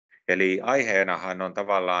Eli aiheenahan on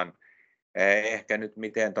tavallaan, ehkä nyt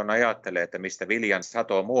miten tuon ajattelee, että mistä viljan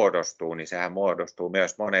sato muodostuu, niin sehän muodostuu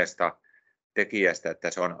myös monesta tekijästä,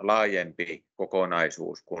 että se on laajempi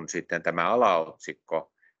kokonaisuus kuin sitten tämä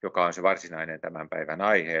alaotsikko, joka on se varsinainen tämän päivän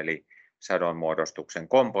aihe, eli sadonmuodostuksen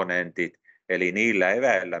komponentit, eli niillä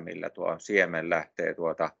eväillä, millä tuo siemen lähtee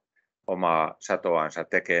tuota omaa satoansa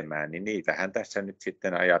tekemään, niin niitähän tässä nyt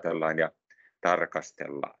sitten ajatellaan ja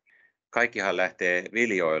tarkastellaan. Kaikkihan lähtee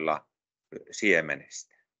viljoilla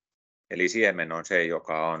siemenestä. Eli siemen on se,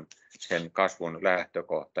 joka on sen kasvun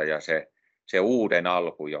lähtökohta ja se uuden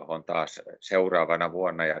alku, johon taas seuraavana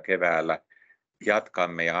vuonna ja keväällä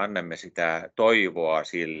jatkamme ja annamme sitä toivoa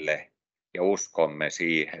sille ja uskomme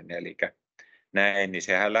siihen. Eli näin, niin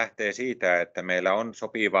sehän lähtee siitä, että meillä on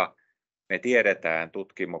sopiva, me tiedetään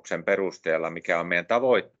tutkimuksen perusteella, mikä on meidän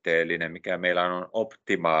tavoitteellinen, mikä meillä on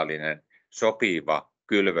optimaalinen, sopiva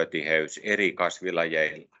kylvötiheys eri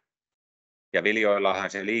kasvilajeilla. Ja viljoillahan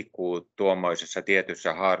se liikkuu tuommoisessa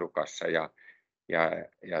tietyssä haarukassa ja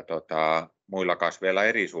muilla kasveilla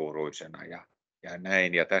erisuuruisena ja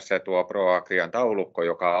näin. Ja tässä tuo ProAgrian taulukko,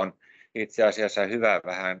 joka on itse asiassa hyvä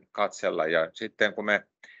vähän katsella. Ja sitten kun me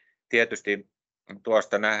tietysti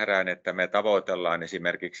tuosta nähdään, että me tavoitellaan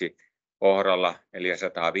esimerkiksi ohralla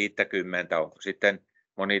 450, onko sitten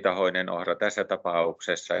monitahoinen ohra tässä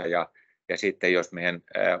tapauksessa. Ja sitten jos meidän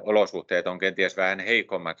olosuhteet on kenties vähän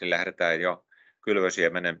heikommat, niin lähdetään jo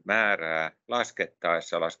kylvösiemenen määrää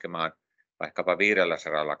laskettaessa laskemaan vaikkapa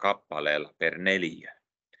 500 kappaleella per neliö.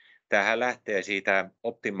 Tämähän lähtee siitä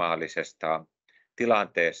optimaalisesta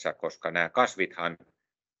tilanteessa, koska nämä kasvithan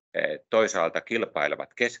toisaalta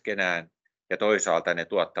kilpailevat keskenään ja toisaalta ne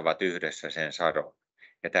tuottavat yhdessä sen sadon.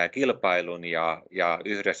 Ja tämä kilpailun ja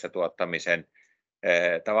yhdessä tuottamisen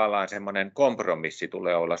tavallaan semmoinen kompromissi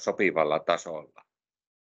tulee olla sopivalla tasolla.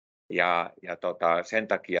 Ja sen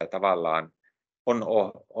takia tavallaan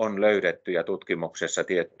on löydetty ja tutkimuksessa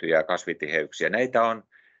tiettyjä kasvitiheyksiä. Näitä on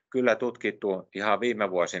kyllä tutkittu ihan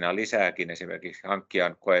viime vuosina lisääkin. Esimerkiksi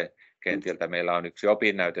hankkijan koekentiltä meillä on yksi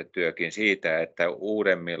opinnäytetyökin siitä, että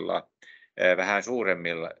uudemmilla, vähän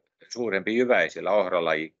suurempi jyväisillä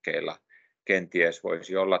ohralajikkeilla kenties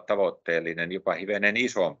voisi olla tavoitteellinen jopa hivenen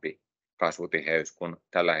isompi kasvutiheys kuin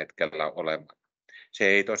tällä hetkellä olemassa. Se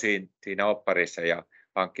ei tosin siinä opparissa ja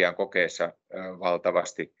hankkijan kokeessa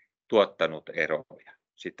valtavasti tuottanut eroja.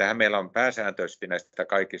 Sittenhän meillä on pääsääntöisesti näistä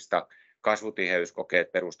kaikista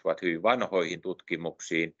kasvutiheyskokeet perustuvat hyvin vanhoihin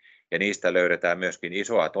tutkimuksiin ja niistä löydetään myöskin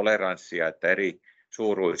isoa toleranssia, että eri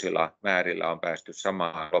suuruisilla määrillä on päästy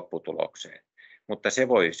samaan lopputulokseen. Mutta se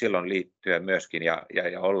voi silloin liittyä myöskin ja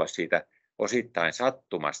olla siitä osittain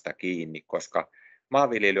sattumasta kiinni, koska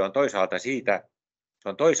maanviljely on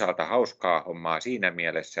toisaalta hauskaa hommaa siinä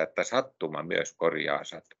mielessä, että sattuma myös korjaa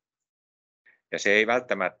satoa. Ja se ei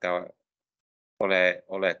välttämättä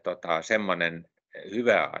ole semmoinen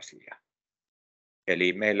hyvä asia.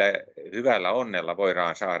 Eli meillä hyvällä onnella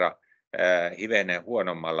voidaan saada hivenen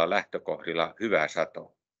huonommalla lähtökohdilla hyvä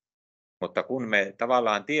sato. Mutta kun me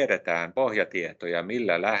tavallaan tiedetään pohjatietoja,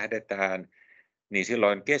 millä lähdetään, niin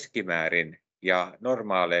silloin keskimäärin ja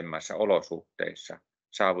normaalemmassa olosuhteissa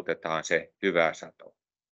saavutetaan se hyvä sato.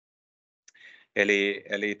 Eli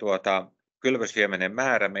kylvösiemenen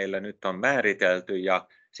määrä meillä nyt on määritelty ja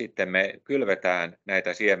sitten me kylvetään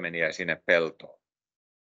näitä siemeniä sinne peltoon.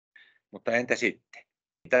 Mutta entä sitten?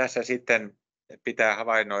 Tässä sitten pitää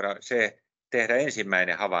havainnoida tehdä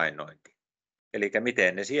ensimmäinen havainnointi. Eli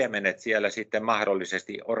miten ne siemenet siellä sitten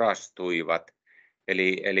mahdollisesti orastuivat.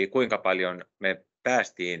 Eli kuinka paljon me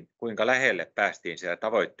kuinka lähelle päästiin sitä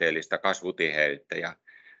tavoitteellista kasvutiheyttä. Ja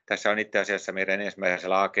tässä on itse asiassa meidän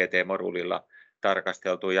ensimmäisellä AGT-modulilla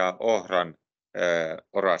tarkasteltuja ohran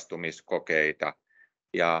orastumiskokeita.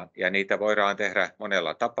 Ja niitä voidaan tehdä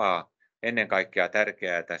monella tapaa. Ennen kaikkea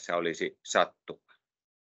tärkeää tässä olisi sattuma.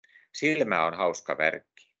 Silmä on hauska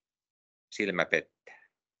värkki. Silmä pettää.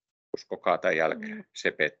 Uskokaa tai jälkeen,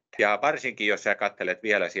 se pettää. Ja varsinkin jos sä katselet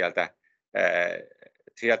vielä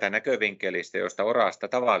sieltä näkövinkkelistä, josta orasta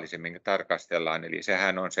tavallisemmin tarkastellaan, eli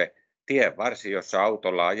sehän on se tienvarsi, jossa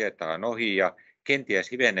autolla ajetaan ohi ja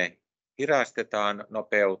kenties hivenen hidastetaan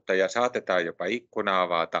nopeutta ja saatetaan jopa ikkuna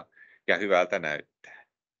avata ja hyvältä näyttää.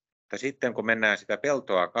 Mutta sitten kun mennään sitä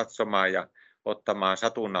peltoa katsomaan ja ottamaan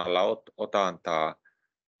satunnalla otantaa,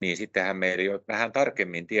 niin sittenhän meillä jo vähän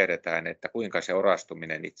tarkemmin tiedetään, että kuinka se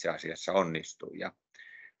orastuminen itse asiassa onnistuu. Ja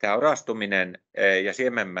tämä orastuminen ja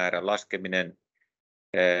siemenmäärän laskeminen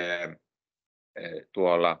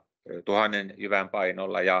tuolla 1000 jyvän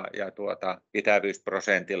painolla ja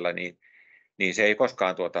itävyysprosentilla, niin se ei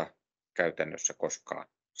koskaan tuota käytännössä koskaan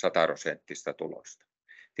 100% tulosta.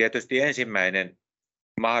 Tietysti ensimmäinen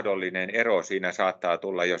mahdollinen ero siinä saattaa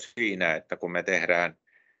tulla jo siinä, että kun me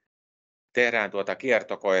tehdään tuota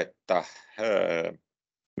kiertokoetta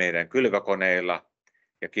meidän kylvökoneilla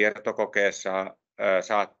ja kiertokokeessa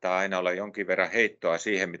saattaa aina olla jonkin verran heittoa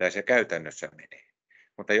siihen, mitä se käytännössä menee.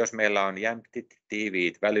 Mutta jos meillä on jämptit,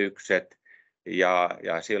 tiiviit välykset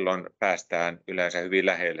ja silloin päästään yleensä hyvin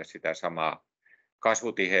lähelle sitä samaa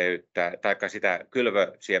kasvutiheyttä tai sitä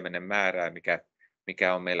kylvösiemenen määrää,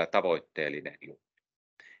 mikä on meillä tavoitteellinen juttu.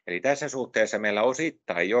 Eli tässä suhteessa meillä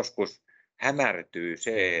osittain joskus hämärtyy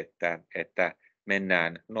se, että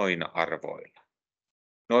mennään noin arvoilla.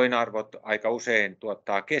 Noin arvot aika usein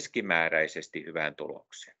tuottaa keskimääräisesti hyvän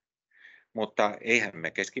tuloksen, mutta eihän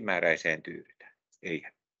me keskimääräiseen tyydytä.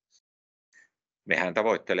 Eihän. Mehän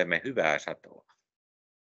tavoittelemme hyvää satoa.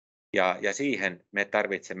 Ja siihen me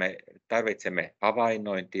tarvitsemme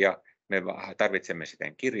havainnointia, me tarvitsemme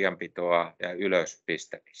sitten kirjanpitoa ja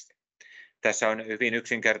ylöspistämistä. Tässä on hyvin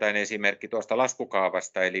yksinkertainen esimerkki tuosta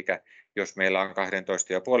laskukaavasta, eli jos meillä on 12,5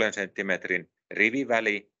 senttimetrin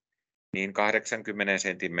riviväli, niin 80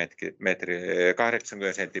 senttimetrin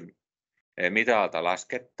mitalta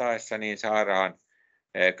laskettaessa niin saadaan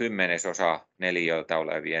 10% neliöltä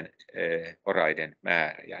olevien oraiden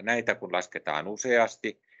määrä. Ja näitä kun lasketaan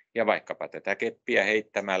useasti ja vaikkapa tätä keppiä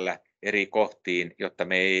heittämällä eri kohtiin, jotta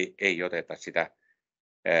me ei oteta sitä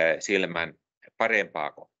silmän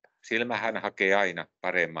parempaa kohtaa. Silmähän hakee aina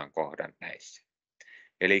paremman kohdan näissä.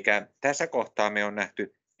 Eli tässä kohtaa me on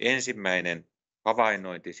nähty ensimmäinen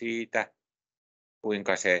havainnointi siitä,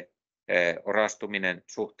 kuinka se orastuminen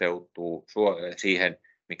suhteutuu siihen,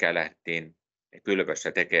 mikä lähdettiin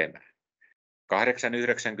kylvössä tekemään. 80-90%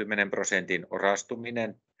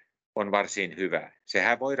 orastuminen on varsin hyvä.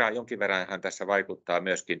 Sehän voidaan jonkin verran tässä vaikuttaa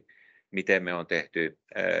myöskin, miten me on tehty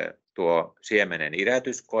tuo siemenen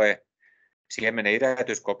idätyskoe. Siemenen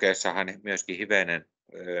idätyskokeessahan myöskin hivenen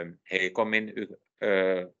heikommin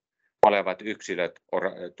olevat yksilöt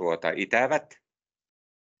itävät,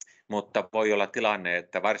 mutta voi olla tilanne,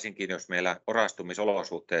 että varsinkin jos meillä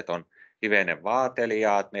orastumisolosuhteet on hivenen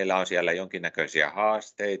vaateliaat, meillä on siellä jonkinnäköisiä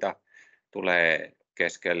haasteita, tulee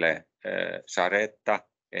keskelle sadetta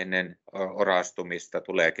ennen orastumista,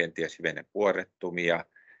 tulee kenties hivenen kuorettumia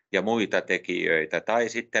ja muita tekijöitä, tai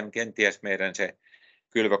sitten kenties meidän se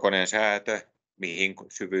kylvökoneen säätö, mihin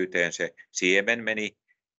syvyyteen se siemen meni.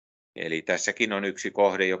 Eli tässäkin on yksi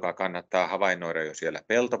kohde, joka kannattaa havainnoida jo siellä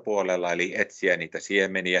peltopuolella, eli etsiä niitä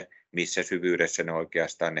siemeniä, missä syvyydessä ne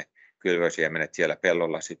oikeastaan ne kylvösiemenet siellä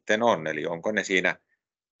pellolla sitten on. Eli onko ne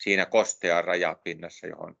siinä kostean rajapinnassa,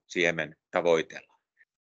 johon siemen tavoitellaan.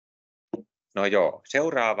 No joo,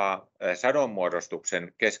 seuraava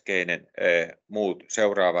sadonmuodostuksen keskeinen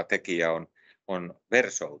seuraava tekijä on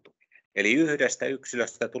versoutuminen. Eli yhdestä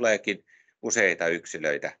yksilöstä tuleekin useita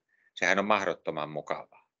yksilöitä. Sehän on mahdottoman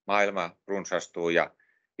mukavaa. Maailma runsastuu ja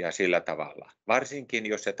sillä tavalla. Varsinkin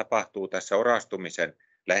jos se tapahtuu tässä orastumisen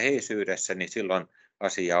läheisyydessä, niin silloin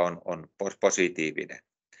asia on positiivinen.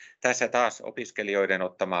 Tässä taas opiskelijoiden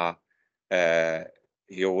ottamaa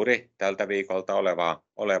juuri tältä viikolta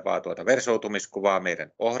olevaa versoutumiskuvaa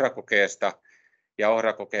meidän ohrakokeesta. Ja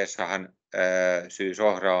ohrakokeessahan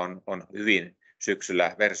syysohra on hyvin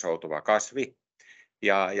syksyllä versoutuva kasvi.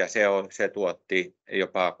 Ja se tuotti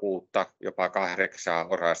jopa 6, jopa 8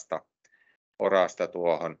 orasta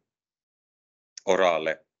tuohon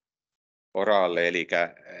oralle. Eli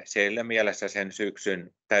siellä mielessä sen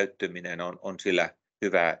syksyn täyttyminen on sillä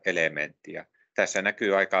hyvä elementti. Ja tässä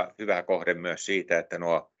näkyy aika hyvä kohde myös siitä, että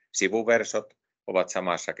nuo sivuversot ovat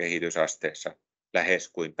samassa kehitysasteessa lähes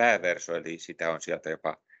kuin pääverso, eli sitä on sieltä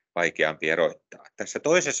jopa vaikeampi erottaa. Tässä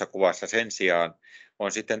toisessa kuvassa sen sijaan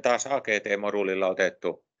on sitten taas AGT-moduulilla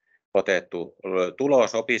otettu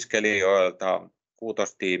tulos opiskelijoilta,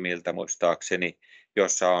 kuutostiimiltä muistaakseni,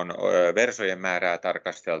 jossa on versojen määrää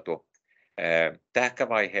tarkasteltu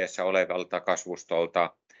tähkävaiheessa olevalta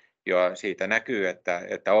kasvustolta. Ja siitä näkyy,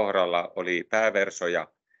 että ohralla oli pääversoja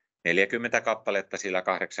 40 kappaletta sillä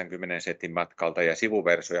 80 sentin matkalta ja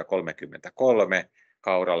sivuversoja 33,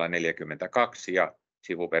 kauralla 42 ja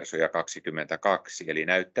sivuversoja 22. Eli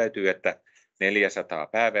näyttäytyy, että 400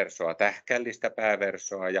 pääversoa, tähkällistä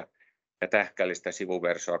pääversoa ja tähkällistä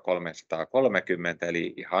sivuversoa 330,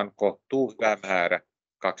 eli ihan kohtuu hyvä määrä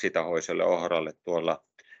kaksitahoiselle ohralle tuolla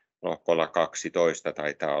lohkolla 12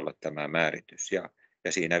 taitaa olla tämä määritys.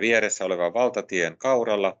 Ja siinä vieressä oleva valtatien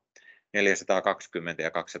kauralla 420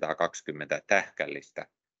 ja 220 tähkällistä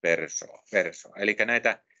versoa. Eli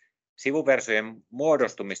näitä sivuversojen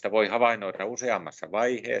muodostumista voi havainnoida useammassa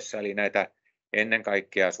vaiheessa, eli näitä ennen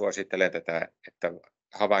kaikkea suosittelen tätä, että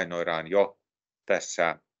havainnoidaan jo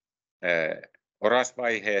tässä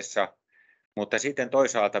orasvaiheessa, Mutta sitten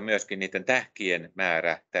toisaalta myöskin niiden tähkien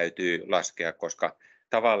määrä täytyy laskea, koska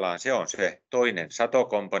tavallaan se on se toinen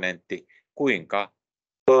satokomponentti, kuinka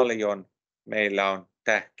paljon meillä on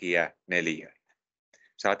tähkiä neliöillä.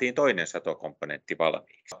 Saatiin toinen satokomponentti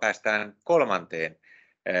valmiiksi. Päästään kolmanteen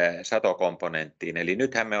satokomponenttiin, eli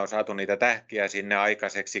nythän me on saatu niitä tähkiä sinne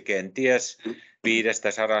aikaiseksi kenties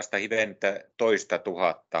 500 hiventä toista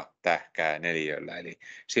tuhatta tähkää neliöllä, eli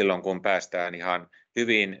silloin kun päästään ihan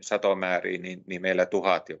hyvin satomääriin, niin meillä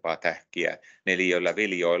 1000 jopa tähkiä neliöllä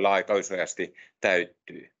viljoilla aika useasti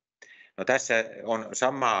täyttyy. No tässä on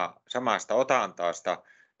samasta otantaasta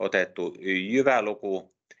otettu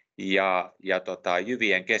jyväluku ja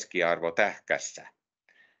jyvien keskiarvo tähkässä.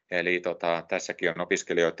 Eli tässäkin on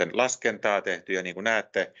opiskelijoiden laskentaa tehty ja niin kuin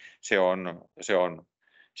näette,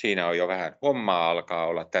 siinä on jo vähän hommaa alkaa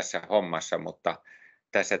olla tässä hommassa, mutta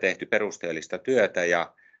tässä tehty perusteellista työtä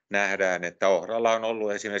ja nähdään, että ohralla on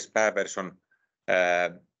ollut esimerkiksi pääverson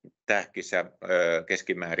tähkissä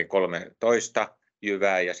keskimäärin 13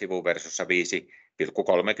 jyvää ja sivuversossa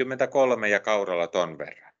 5,33 ja kauralla ton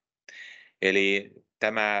verran. Eli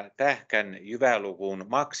tämä tähkän jyväluvun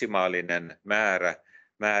maksimaalinen määrä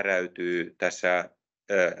määräytyy tässä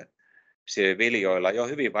viljoilla jo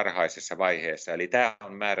hyvin varhaisessa vaiheessa. Eli tämä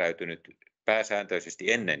on määräytynyt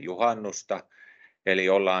pääsääntöisesti ennen juhannusta, eli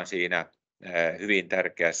ollaan siinä hyvin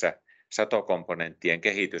tärkeässä satokomponenttien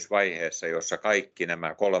kehitysvaiheessa, jossa kaikki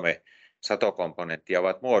nämä 3 satokomponenttia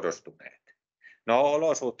ovat muodostuneet. No,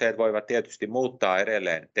 olosuhteet voivat tietysti muuttaa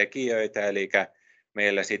edelleen tekijöitä, eli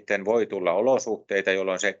meillä sitten voi tulla olosuhteita,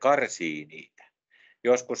 jolloin se karsii niitä.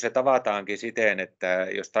 Joskus se tavataankin siten, että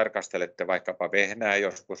jos tarkastelette vaikkapa vehnää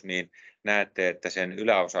joskus, niin näette, että sen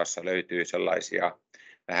yläosassa löytyy sellaisia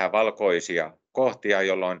vähän valkoisia kohtia,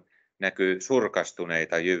 jolloin näkyy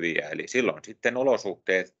surkastuneita jyviä. Eli silloin sitten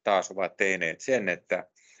olosuhteet taas ovat tehneet sen,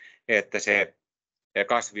 että se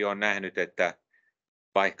kasvi on nähnyt, että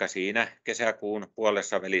vaikka siinä kesäkuun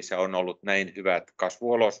puolessa välissä on ollut näin hyvät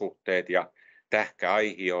kasvuolosuhteet ja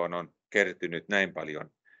tähkäaihioon on kertynyt näin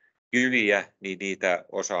paljon jyviä, niin niitä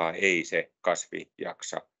osaa ei se kasvi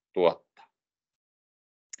jaksa tuottaa.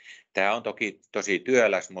 Tämä on toki tosi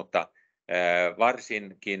työläs, mutta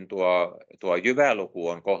varsinkin tuo jyväluku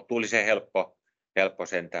on kohtuullisen helppo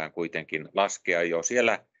sentään kuitenkin laskea jo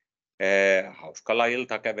siellä hauskalla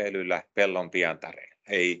iltakävelyllä pellon piantareilla.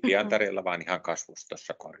 Ei piantareilla, vaan ihan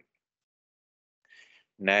kasvustossa korilla.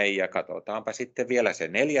 Näin, ja katsotaanpa sitten vielä se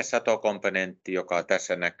 4. satokomponentti, joka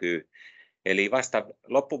tässä näkyy. Eli vasta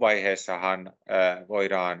loppuvaiheessahan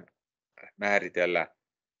voidaan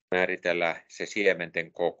määritellä se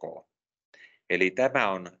siementen koko. Eli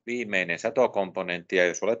tämä on viimeinen satokomponentti, ja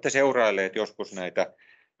jos olette seurailleet joskus näitä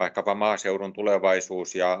vaikkapa maaseudun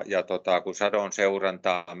tulevaisuus ja kun sadon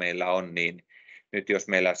seurantaa meillä on, niin nyt jos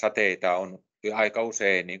meillä sateita on aika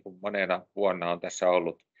usein, niin kuin monena vuonna on tässä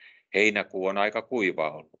ollut, heinäkuu on aika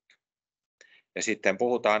kuiva ollut. Ja sitten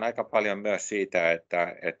puhutaan aika paljon myös siitä,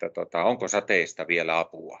 että onko sateista vielä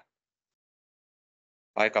apua.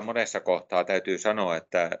 Aika monessa kohtaa täytyy sanoa,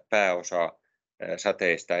 että pääosa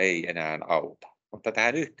sateista ei enää auta. Mutta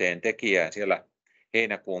tähän yhteen tekijään siellä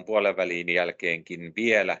heinäkuun puolenvälin jälkeenkin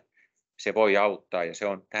vielä se voi auttaa, ja se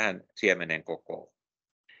on tähän siemenen kokoon.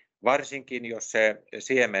 Varsinkin jos se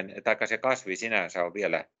siemen tai se kasvi sinänsä on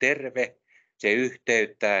vielä terve, se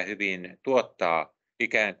yhteyttää hyvin, tuottaa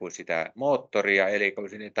ikään kuin sitä moottoria, eli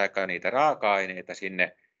tai niitä raaka-aineita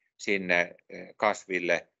sinne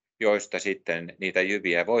kasville, joista sitten niitä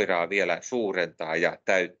jyviä voidaan vielä suurentaa ja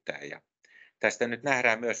täyttää. Ja tästä nyt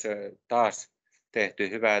nähdään myös taas tehty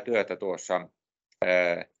hyvää työtä tuossa,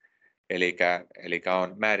 eli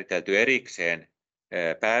on määritelty erikseen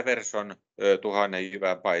pääverson 1000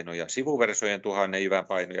 jyvän paino ja sivuversojen 1000 jyvän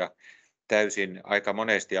paino, ja täysin aika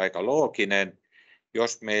monesti aika looginen.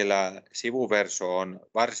 Jos meillä sivuverso on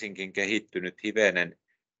varsinkin kehittynyt hivenen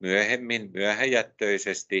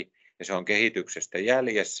myöhäjättöisesti ja se on kehityksestä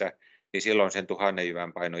jäljessä, niin silloin sen 1000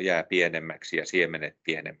 jyvän paino jää pienemmäksi ja siemenet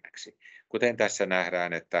pienemmäksi. Kuten tässä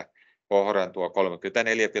nähdään, että ohran tuo 34,6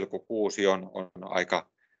 on aika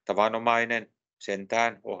tavanomainen.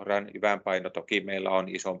 Sentään ohran jyvän paino, toki meillä on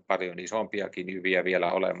paljon isompiakin jyviä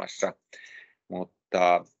vielä olemassa,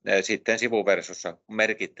 mutta sitten sivuversossa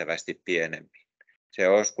merkittävästi pienempi. Se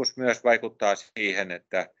joskus myös vaikuttaa siihen,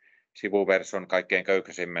 että sivuverson kaikkein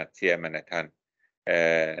köykäisimmät siemenethän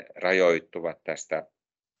rajoittuvat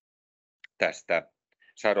tästä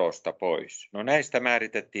sadosta pois. No, näistä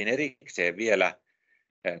määritettiin erikseen vielä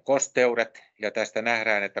kosteudet, ja tästä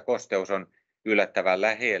nähdään, että kosteus on yllättävän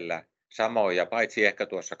lähellä samoja, paitsi ehkä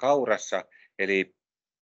tuossa kaurassa, eli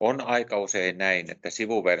on aika usein näin, että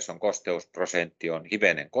sivuverson kosteusprosentti on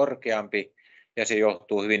hivenen korkeampi, ja se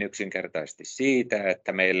johtuu hyvin yksinkertaisesti siitä,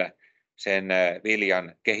 että meillä sen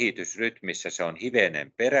viljan kehitysrytmissä se on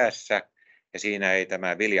hivenen perässä, ja siinä ei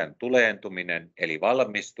tämä viljan tuleentuminen eli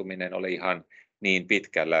valmistuminen ole ihan niin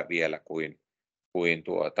pitkällä vielä kuin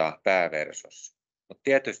pääversossa. Mutta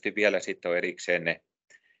tietysti vielä sitten on erikseen ne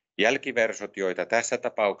jälkiversot, joita tässä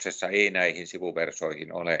tapauksessa ei näihin sivuversoihin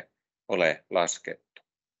ole laskettu.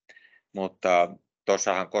 Mutta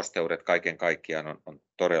tuossahan kosteudet kaiken kaikkiaan on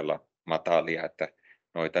todella matalia, että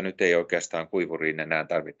noita nyt ei oikeastaan kuivuriin enää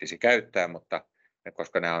tarvitsisi käyttää, mutta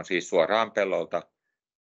koska nämä on siis suoraan pellolta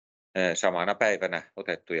samana päivänä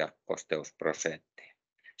otettuja kosteusprosentteja.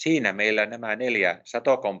 Siinä meillä nämä 4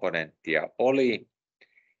 satokomponenttia oli,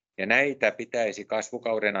 ja näitä pitäisi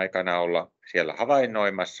kasvukauden aikana olla siellä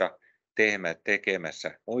havainnoimassa,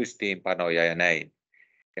 tekemässä muistiinpanoja ja näin.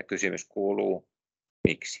 Ja kysymys kuuluu,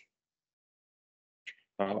 miksi?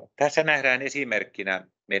 No, tässä nähdään esimerkkinä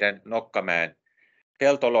meidän Nokkamäen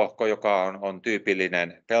peltolohko, joka on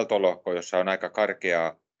tyypillinen peltolohko, jossa on aika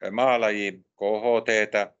karkea maalaji,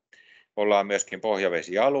 KHT:tä. Ollaan myöskin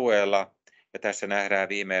pohjavesialueella, ja tässä nähdään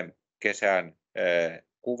viime kesän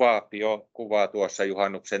kuva tuossa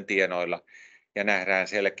juhannuksen tienoilla, ja nähdään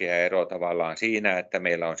selkeä ero tavallaan siinä, että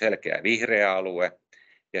meillä on selkeä vihreä alue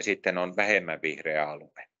ja sitten on vähemmän vihreä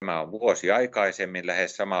alue. Tämä on vuosi aikaisemmin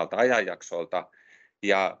lähes samalta ajanjaksolta,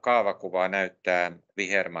 ja kaavakuva näyttää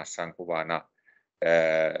vihermassan kuvana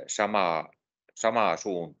samaa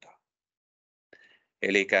suuntaa.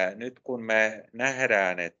 Eli nyt kun me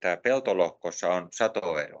nähdään, että peltolohkossa on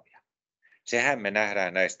satoeroja, sehän me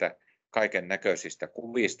nähdään näistä kaiken näköisistä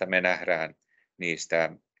kuvista, me nähdään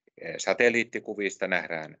niistä satelliittikuvista,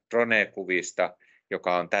 nähdään drone-kuvista,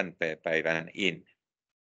 joka on tämän päivän in.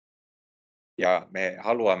 Ja me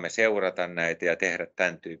haluamme seurata näitä ja tehdä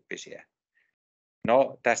tämän tyyppisiä.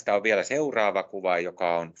 No, tästä on vielä seuraava kuva,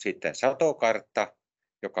 joka on sitten satokartta,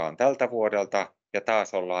 joka on tältä vuodelta. Ja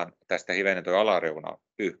taas ollaan tästä hivenen tuo alareuna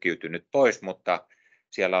pyyhkiytynyt pois, mutta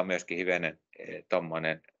siellä on myöskin hivenen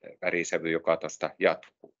tuommoinen värisävy, joka tuosta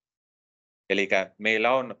jatkuu. Eli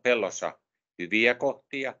meillä on pellossa hyviä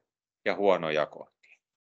kohtia ja huonoja kohtia.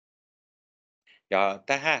 Ja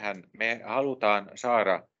tähän me halutaan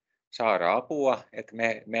saada apua, että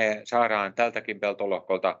me saadaan tältäkin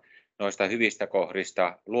peltolohkolta noista hyvistä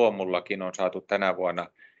kohdista. Luomullakin on saatu tänä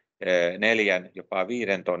vuonna 4, jopa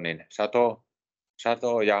 5 tonnin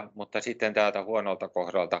satoja, mutta sitten täältä huonolta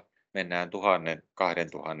kohdalta mennään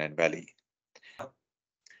 1000–2000 väliin.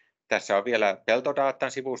 Tässä on vielä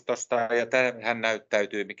peltodaatan sivustosta, ja tähän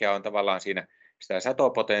näyttäytyy, mikä on tavallaan siinä sitä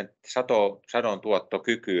sadon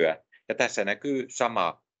tuottokykyä, ja tässä näkyy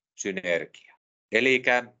sama synergia. Eli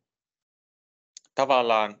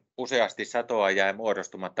tavallaan useasti satoa jää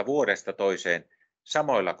muodostumatta vuodesta toiseen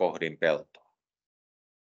samoilla kohdin peltoa.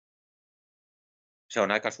 Se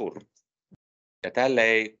on aika surua. Ja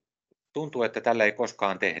tuntuu, että tällä ei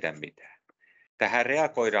koskaan tehdä mitään. Tähän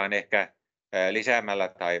reagoidaan ehkä lisäämällä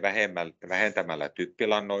tai vähentämällä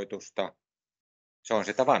typpilannoitusta. Se on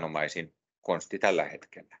se tavanomaisin konsti tällä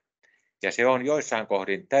hetkellä. Ja se on joissain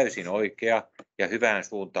kohdin täysin oikea ja hyvään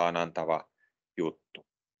suuntaan antava juttu.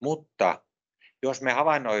 Mutta jos me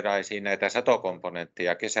havainnoidaisiin näitä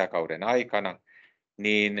satokomponentteja kesäkauden aikana,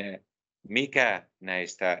 niin mikä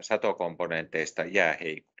näistä satokomponenteista jää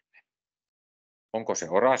heikolle? Onko se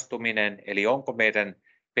orastuminen, eli onko meidän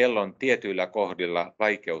pellon tietyillä kohdilla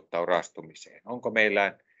vaikeutta orastumiseen? Onko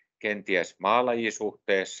meillä kenties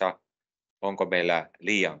maalajisuhteessa? Onko meillä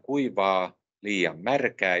liian kuivaa, liian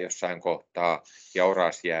märkää jossain kohtaa ja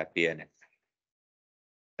oras jää pienemmälle?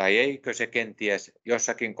 Tai eikö se kenties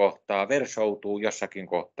jossakin kohtaa versoutuu, jossakin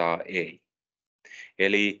kohtaa ei?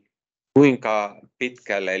 Eli kuinka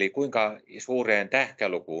pitkälle, eli kuinka suureen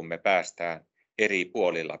tähkälukuun me päästään eri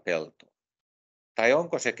puolilla peltoa? Tai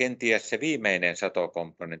onko se kenties se viimeinen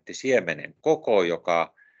satokomponentti, siemenen koko,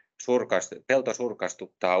 joka pelto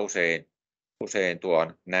surkastuttaa usein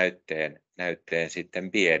tuon näytteen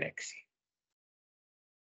sitten pieneksi?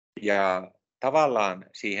 Ja tavallaan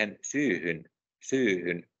siihen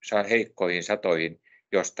syyhyn heikkoihin satoihin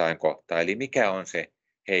jostain kohtaa, eli mikä on se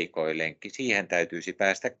heikoin lenkki, siihen täytyisi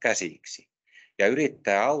päästä käsiksi ja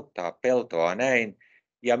yrittää auttaa peltoa näin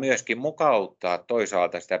ja myöskin mukauttaa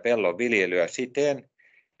toisaalta sitä pellon viljelyä siten,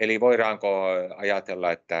 eli voidaanko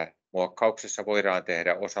ajatella, että muokkauksessa voidaan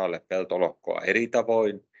tehdä osalle peltolohkoa eri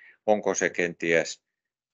tavoin, onko se kenties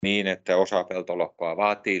niin, että osa peltolohkoa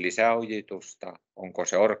vaatii lisäojitusta, onko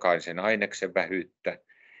se orgaanisen aineksen vähyyttä.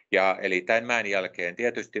 Ja eli tämän jälkeen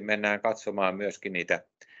tietysti mennään katsomaan myöskin niitä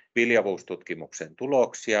viljavuustutkimuksen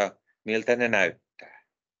tuloksia, miltä ne näyttää.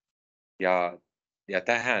 Ja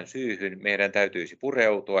tähän syyhyn meidän täytyisi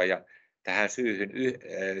pureutua ja tähän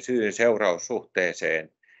syyn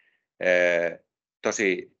seuraussuhteeseen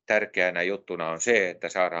tosi tärkeänä juttuna on se, että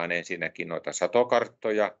saadaan ensinnäkin noita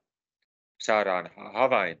satokarttoja, saadaan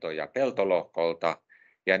havaintoja peltolohkolta,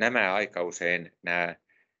 ja nämä aika usein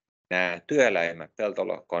nämä työläimmät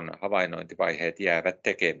peltolohkon havainnointivaiheet jäävät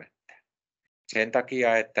tekemättä. Sen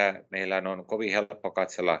takia, että meillä on kovin helppo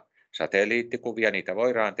katsella satelliittikuvia, niitä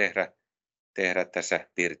voidaan tehdä tässä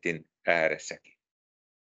pirtin ääressäkin.